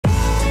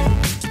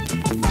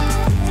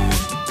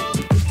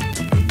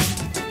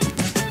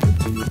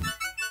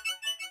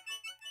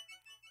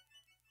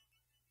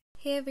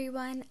Hey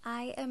everyone,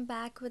 I am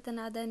back with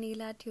another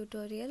nail art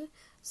tutorial.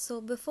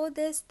 So before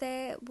this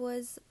there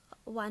was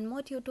one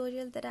more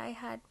tutorial that I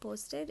had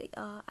posted.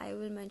 I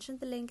will mention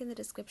the link in the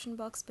description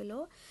box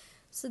below.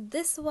 So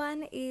this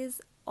one is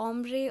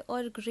ombre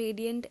or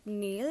gradient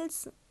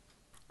nails.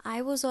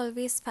 I was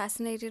always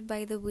fascinated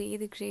by the way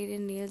the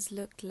gradient nails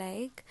looked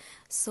like.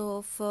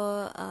 So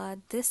for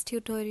this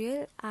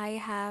tutorial I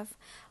have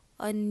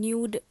a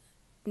nude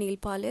nail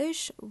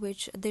polish,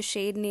 which the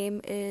shade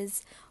name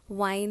is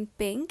wine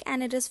pink,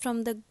 and it is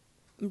from the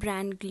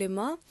brand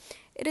Glimmer.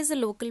 It is a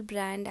local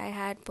brand. I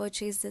had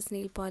purchased this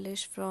nail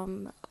polish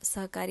from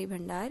Sahkari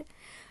Bhandar,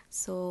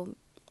 so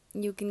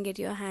you can get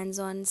your hands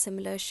on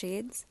similar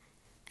shades.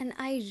 And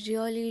I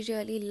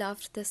really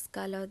loved this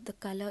color. The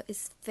color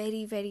is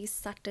very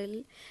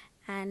subtle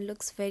and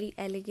looks very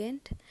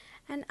elegant,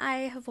 and I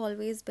have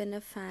always been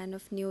a fan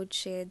of nude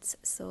shades,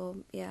 so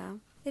yeah,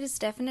 it is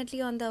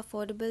definitely on the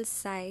affordable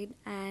side,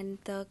 and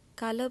the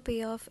color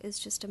payoff is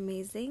just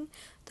amazing.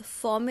 The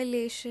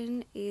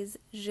formulation is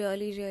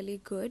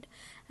really good.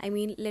 I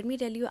mean, let me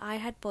tell you, I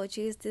had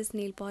purchased this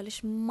nail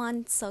polish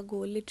months ago,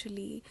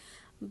 literally,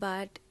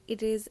 but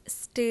it is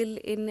still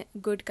in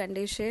good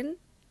condition.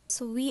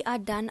 So we are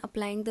done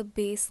applying the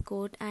base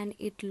coat and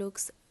it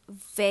looks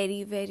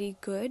very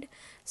good.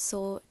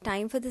 So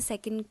time for the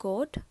second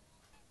coat.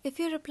 If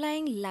you're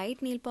applying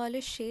light nail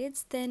polish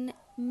shades, then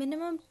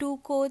minimum 2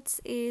 coats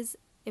is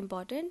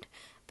important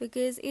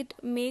because it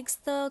makes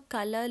the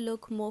color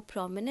look more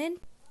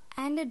prominent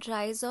and it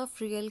dries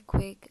off real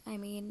quick. I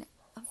mean,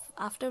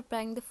 after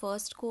applying the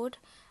first coat,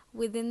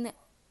 within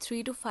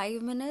 3 to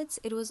 5 minutes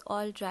it was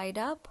all dried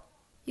up.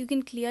 You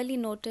can clearly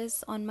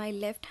notice on my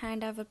left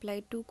hand I've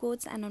applied 2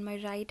 coats and on my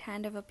right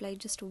hand I've applied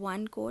just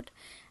 1 coat,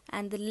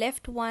 and the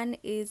left one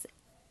is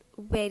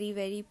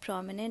very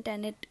prominent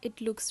and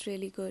it looks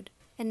really good.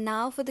 And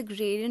now for the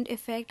gradient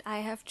effect, I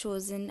have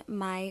chosen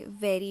my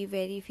very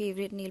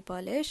favorite nail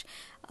polish.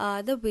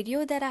 The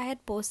video that I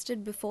had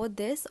posted before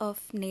this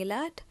of nail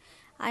art,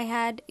 I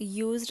had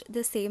used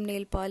the same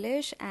nail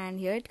polish,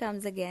 and here it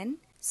comes again.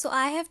 So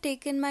I have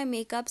taken my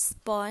makeup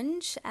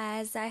sponge,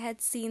 as I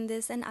had seen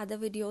this in other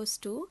videos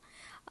too,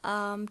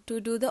 to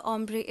do the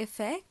ombre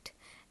effect.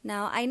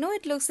 Now I know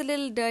it looks a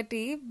little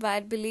dirty,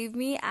 but believe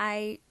me,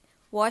 I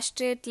washed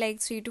it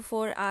like 3 to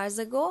 4 hours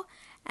ago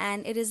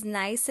and it is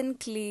nice and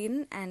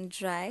clean and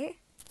dry.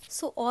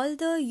 So all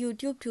the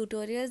YouTube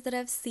tutorials that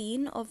I've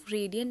seen of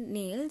gradient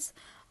nails,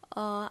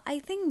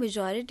 I think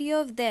majority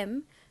of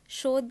them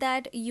show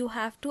that you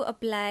have to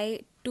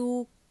apply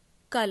 2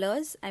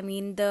 colors, I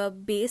mean the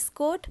base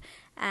coat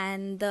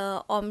and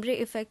the ombre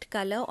effect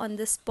color on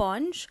the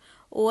sponge,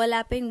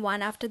 overlapping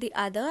one after the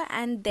other,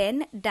 and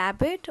then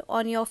dab it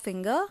on your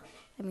finger,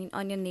 I mean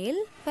on your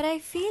nail. But I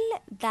feel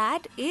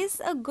that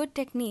is a good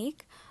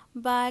technique,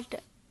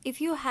 but if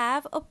you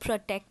have a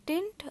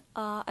protectant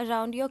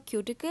around your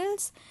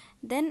cuticles,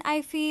 then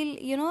I feel,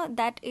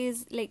 that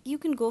is like you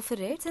can go for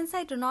it. Since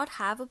I do not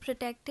have a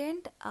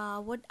protectant,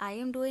 what I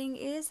am doing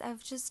is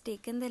I've just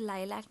taken the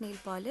lilac nail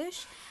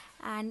polish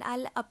and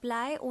I'll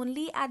apply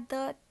only at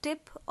the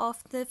tip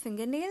of the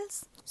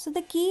fingernails. So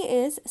the key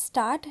is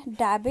start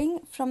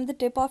dabbing from the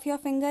tip of your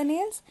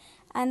fingernails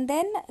and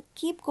then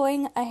keep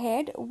going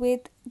ahead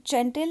with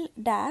gentle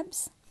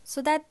dabs so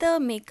that the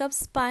makeup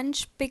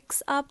sponge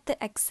picks up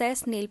the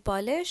excess nail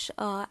polish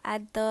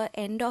at the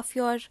end of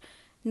your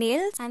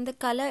nails and the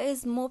color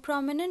is more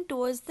prominent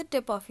towards the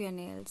tip of your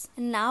nails.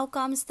 And now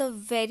comes the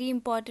very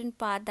important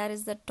part, that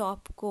is the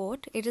top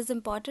coat. It is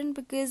important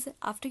because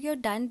after you're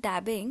done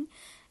dabbing,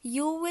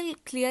 you will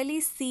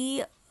clearly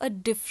see a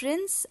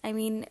difference, I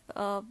mean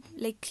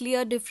like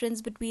clear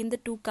difference between the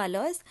 2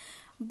 colors.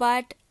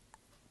 But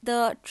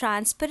the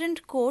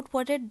transparent coat,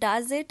 what it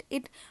does,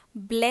 it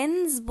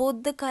blends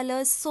both the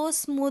colors so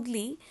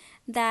smoothly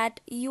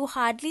that you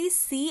hardly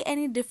see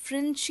any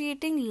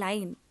differentiating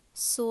line.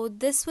 So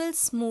this will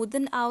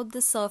smoothen out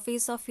the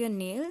surface of your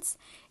nails.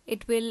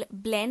 It will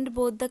blend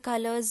both the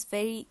colors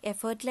very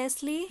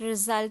effortlessly,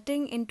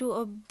 resulting into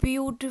a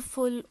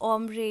beautiful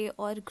ombre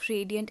or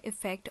gradient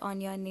effect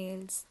on your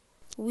nails.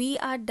 We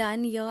are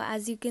done here.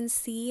 As you can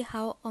see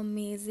how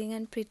amazing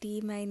and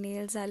pretty my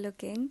nails are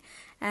looking,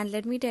 and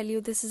let me tell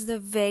you, this is the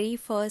very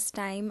first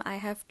time I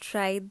have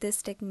tried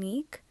this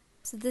technique.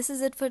 So this is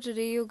it for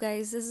today, you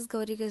guys. This is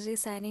Gauri Gajare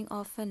signing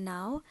off for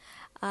now.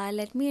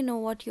 Let me know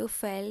what you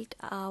felt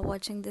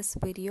watching this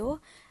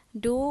video.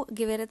 Do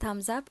give it a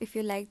thumbs up if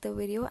you liked the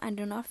video, and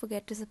do not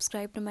forget to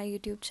subscribe to my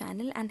YouTube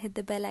channel and hit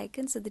the bell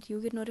icon so that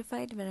you get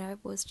notified whenever I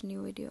post a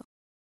new video.